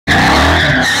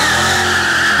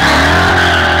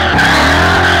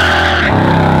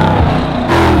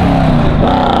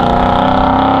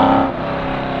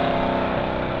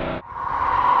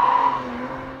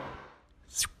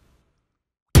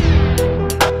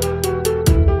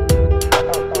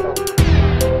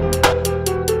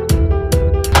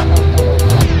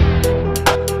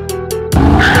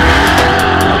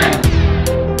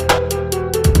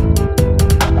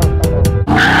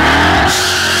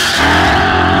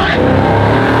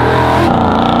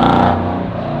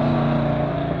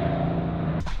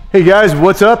Hey guys,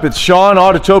 what's up? It's Sean,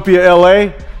 Autotopia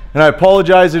LA, and I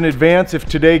apologize in advance if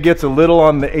today gets a little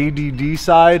on the ADD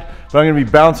side, but I'm gonna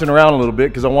be bouncing around a little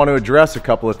bit because I want to address a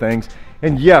couple of things.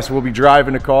 And yes, we'll be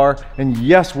driving a car, and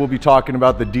yes, we'll be talking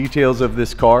about the details of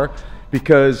this car,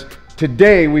 because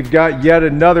today we've got yet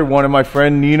another one of my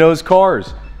friend Nino's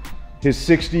cars. His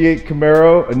 68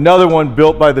 Camaro, another one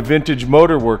built by the vintage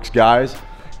Motorworks guys.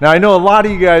 Now I know a lot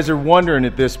of you guys are wondering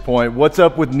at this point, what's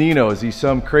up with Nino? Is he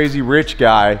some crazy rich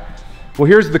guy? Well,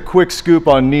 here's the quick scoop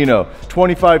on Nino.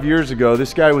 25 years ago,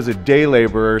 this guy was a day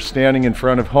laborer standing in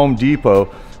front of Home Depot,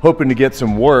 hoping to get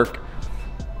some work.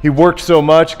 He worked so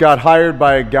much, got hired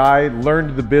by a guy,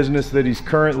 learned the business that he's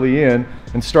currently in,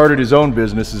 and started his own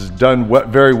business. Has done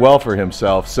very well for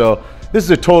himself. So this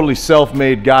is a totally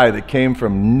self-made guy that came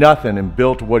from nothing and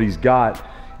built what he's got.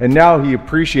 And now he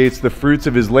appreciates the fruits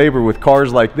of his labor with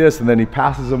cars like this, and then he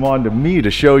passes them on to me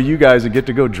to show you guys and get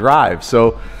to go drive.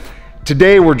 So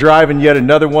today we're driving yet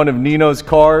another one of Nino's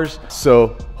cars.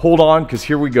 So hold on, because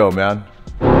here we go, man.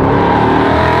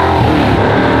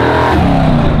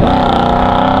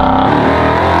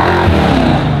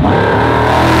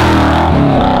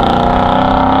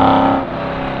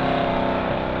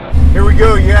 Here we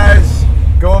go, you guys.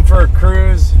 Going for a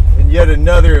cruise in yet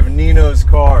another of Nino's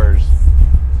cars.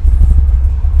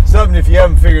 Something, if you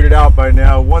haven't figured it out by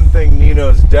now, one thing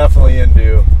Nino's definitely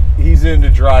into, he's into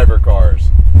driver cars.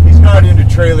 He's not into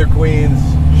trailer queens,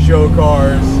 show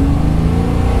cars.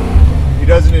 He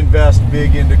doesn't invest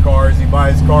big into cars. He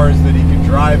buys cars that he can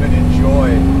drive and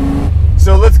enjoy.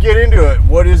 So let's get into it.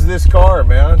 What is this car,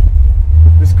 man?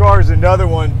 This car is another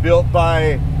one built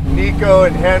by Nico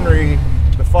and Henry,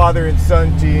 the father and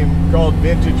son team, called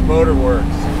Vintage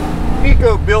Motorworks.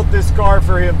 Nico built this car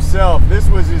for himself. This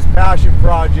was his passion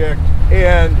project,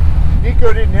 and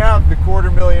Nico didn't have the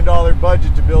 $250,000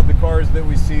 budget to build the cars that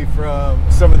we see from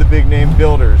some of the big name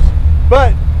builders.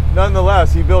 But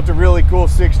nonetheless, he built a really cool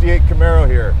 68 Camaro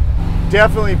here.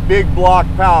 Definitely big block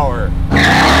power.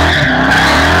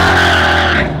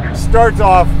 Starts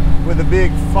off with a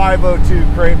big 502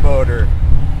 crate motor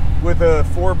with a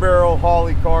 4-barrel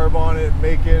Holley carb on it,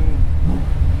 making,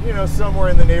 you know, somewhere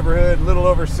in the neighborhood, a little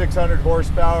over 600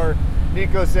 horsepower.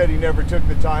 Nico said he never took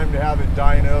the time to have it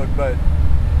dynoed, but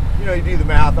you know, you do the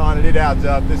math on it, it adds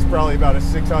up. This is probably about a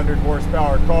 600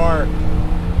 horsepower car,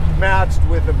 matched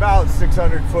with about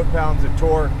 600 foot-pounds of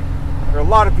torque. There are a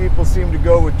lot of people seem to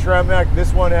go with Tremec.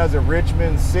 This one has a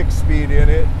Richmond 6-speed in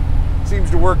it.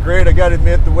 Seems to work great. I gotta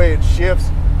admit, the way it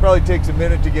shifts, probably takes a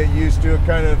minute to get used to it.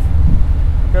 Kind of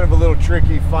a little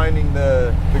tricky finding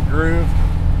the groove.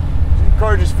 The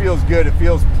car just feels good. It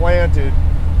feels planted,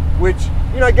 which,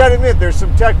 you know, I gotta admit, there's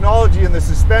some technology in the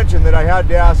suspension that I had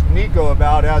to ask Nico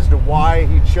about as to why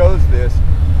he chose this.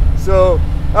 So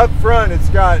up front, it's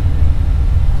got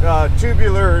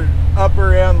tubular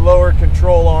upper and lower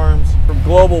control arms from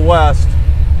Global West,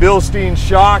 Bilstein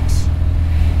shocks,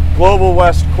 Global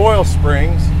West coil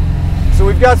springs. So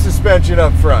we've got suspension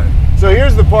up front. So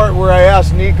here's the part where I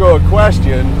asked Nico a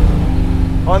question.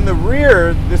 On the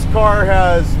rear, this car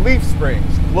has leaf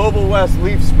springs, Global West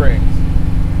leaf springs.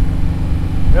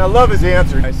 And I love his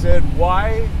answer. I said,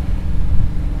 why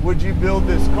would you build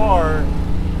this car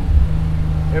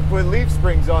and put leaf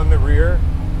springs on the rear?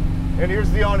 And here's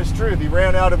the honest truth. He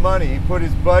ran out of money. He put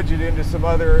his budget into some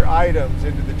other items,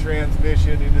 into the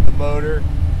transmission, into the motor,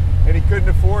 and he couldn't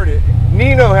afford it.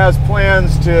 Nino has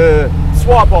plans to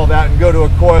swap all that and go to a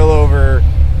coilover,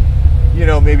 you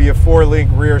know, maybe a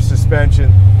 4-link rear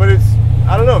suspension. But it's,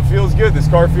 I don't know, it feels good. This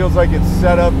car feels like it's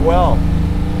set up well.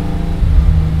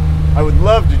 I would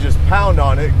love to just pound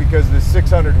on it because the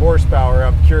 600 horsepower,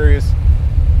 I'm curious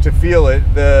to feel it.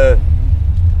 The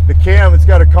cam, it's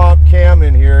got a comp cam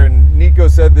in here, and Nico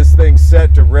said this thing's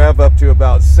set to rev up to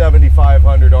about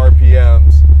 7,500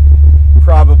 RPMs.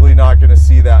 Probably not going to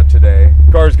see that today.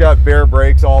 Car's got bare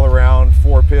brakes all around,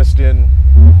 4-piston,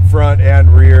 front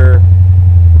and rear.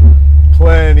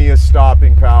 Plenty of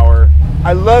stopping power.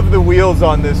 I love the wheels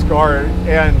on this car,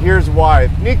 and here's why.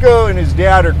 Nico and his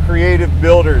dad are creative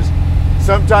builders.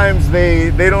 Sometimes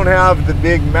they don't have the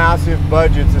big massive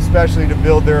budgets, especially to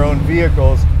build their own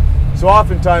vehicles. So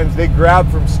oftentimes they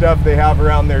grab from stuff they have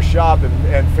around their shop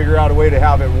and figure out a way to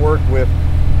have it work with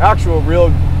actual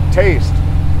real taste.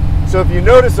 So if you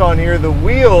notice on here, the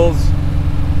wheels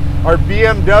are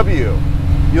BMW.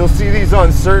 You'll see these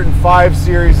on certain 5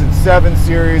 Series and 7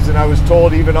 Series, and I was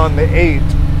told even on the 8.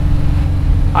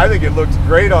 I think it looks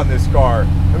great on this car.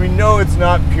 I mean, no, it's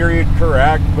not period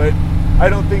correct, but I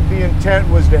don't think the intent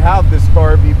was to have this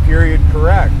car be period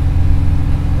correct.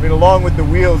 I mean, along with the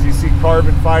wheels, you see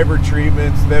carbon fiber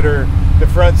treatments that are the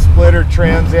front splitter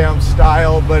Trans Am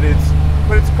style, but it's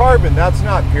But it's carbon, that's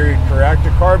not period correct. A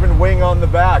carbon wing on the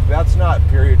back, that's not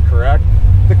period correct.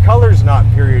 The color's not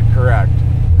period correct.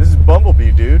 This is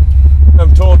Bumblebee, dude.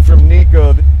 I'm told from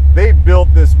Nico that they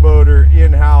built this motor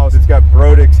in-house. It's got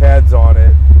Brodix heads on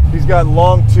it. He's got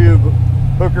long tube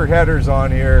hooker headers on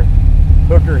here.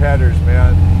 Hooker headers,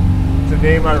 man. It's a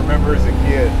name I remember as a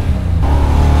kid.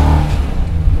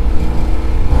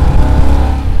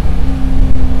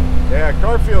 Yeah,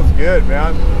 car feels good,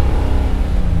 man.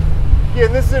 Yeah,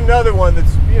 and this is another one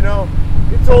that's, you know,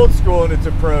 it's old school in its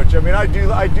approach. I mean, I do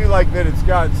like that it's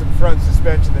got some front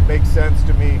suspension that makes sense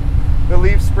to me. The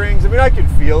leaf springs, I mean, I can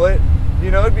feel it. You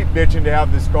know, it'd be bitching to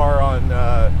have this car on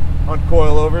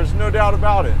coilovers, no doubt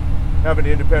about it. Have an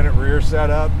independent rear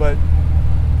setup, but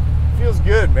it feels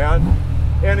good, man.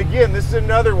 And again, this is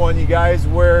another one, you guys,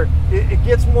 where it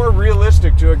gets more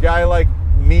realistic to a guy like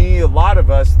me, a lot of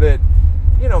us that,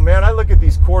 you know, man, I look at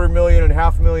these $250,000 and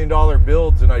 $500,000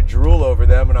 builds and I drool over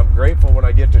them, and I'm grateful when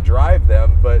I get to drive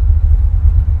them. But,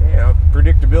 you know,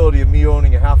 predictability of me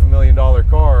owning a $500,000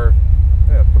 car,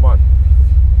 yeah, come on.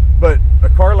 But a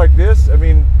car like this, I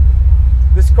mean,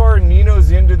 this car,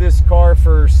 Nino's into this car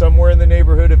for somewhere in the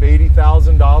neighborhood of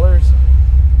 $80,000.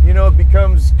 You know, it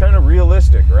becomes kind of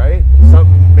realistic, right?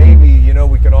 Something maybe, you know,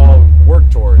 we can all work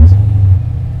towards.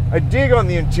 I dig on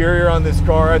the interior on this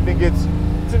car. I think it's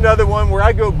another one where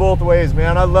I go both ways,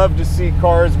 man. I love to see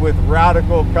cars with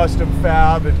radical custom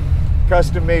fab and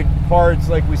custom made parts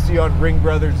like we see on Ring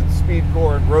Brothers and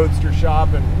Speedcore and Roadster Shop,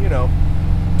 and, you know,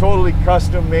 totally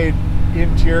custom made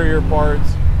interior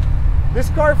parts. This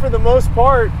car, for the most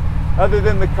part, other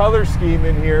than the color scheme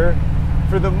in here,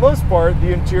 for the most part,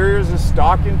 the interior is a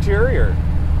stock interior.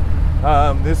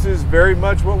 This is very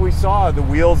much what we saw. The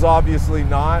wheels obviously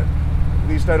not, at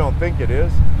least I don't think it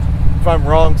is. If I'm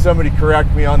wrong, somebody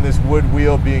correct me on this wood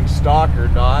wheel being stock or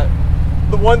not.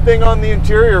 The one thing on the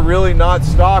interior really not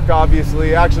stock,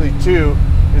 obviously, actually two,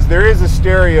 is there is a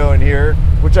stereo in here,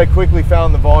 which I quickly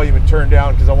found the volume and turned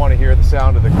down because I want to hear the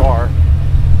sound of the car.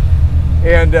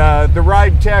 And the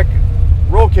Ride Tech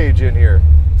roll cage in here.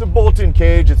 It's a bolt-in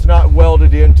cage, it's not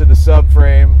welded into the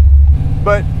subframe.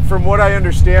 But from what I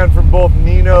understand from both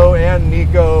Nino and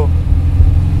Nico,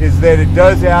 is that it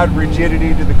does add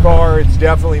rigidity to the car. It's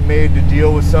definitely made to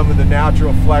deal with some of the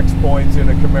natural flex points in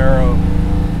a Camaro.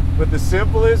 But the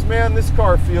simple is, man, this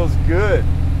car feels good.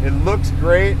 It looks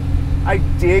great. I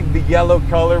dig the yellow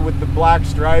color with the black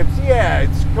stripes. Yeah,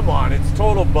 come on, it's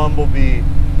total Bumblebee.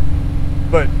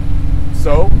 But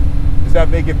so, does that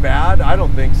make it bad? I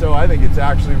don't think so. I think it's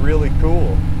actually really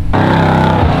cool.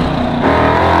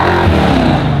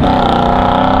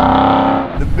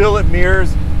 The billet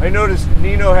mirrors, I noticed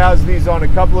Nino has these on a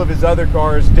couple of his other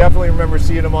cars. Definitely remember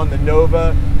seeing them on the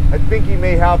Nova. I think he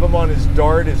may have them on his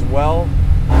Dart as well.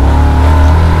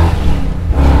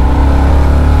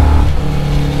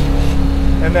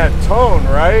 And that tone,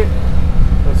 right?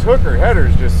 Those hooker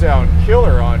headers just sound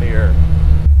killer on here.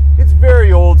 It's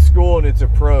very old school in its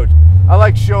approach. I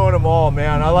like showing them all,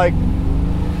 man. I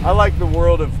like the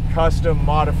world of custom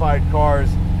modified cars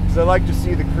because I like to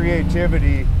see the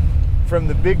creativity from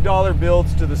the big dollar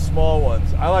builds to the small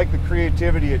ones. I like the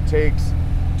creativity it takes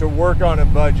to work on a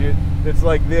budget that's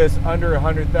like this, under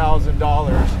 $100,000,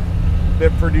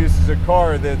 that produces a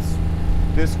car that's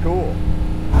this cool.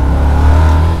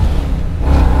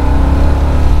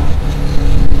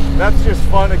 That's just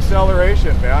fun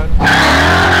acceleration, man.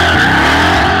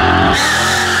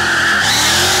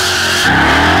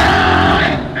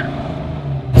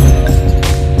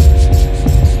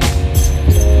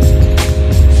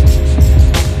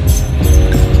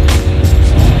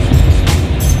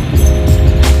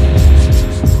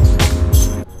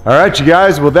 All right, you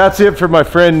guys, well, that's it for my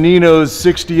friend Nino's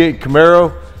 68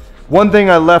 Camaro. One thing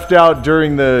I left out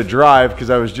during the drive,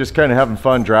 because I was just kind of having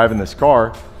fun driving this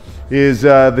car, is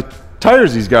the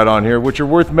tires he's got on here, which are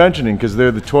worth mentioning because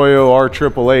they're the Toyo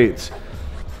R888s.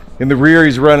 In the rear,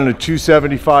 he's running a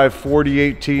 275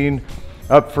 4018.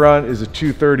 Up front is a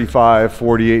 235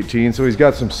 4018. So he's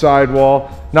got some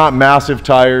sidewall, not massive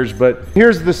tires, but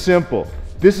here's the simple.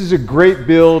 This is a great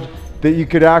build that you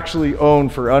could actually own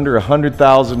for under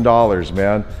 $100,000,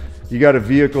 man. You got a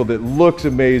vehicle that looks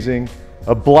amazing,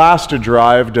 a blast to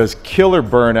drive, does killer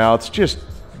burnouts, just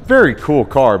very cool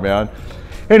car, man.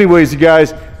 Anyways, you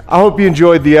guys, I hope you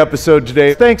enjoyed the episode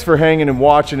today. Thanks for hanging and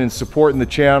watching and supporting the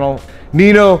channel.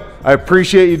 Nino, I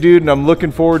appreciate you, dude, and I'm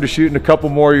looking forward to shooting a couple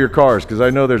more of your cars because I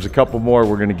know there's a couple more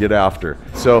we're gonna get after.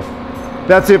 So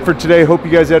that's it for today. Hope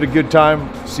you guys had a good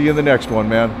time. See you in the next one,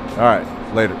 man. All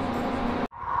right, later.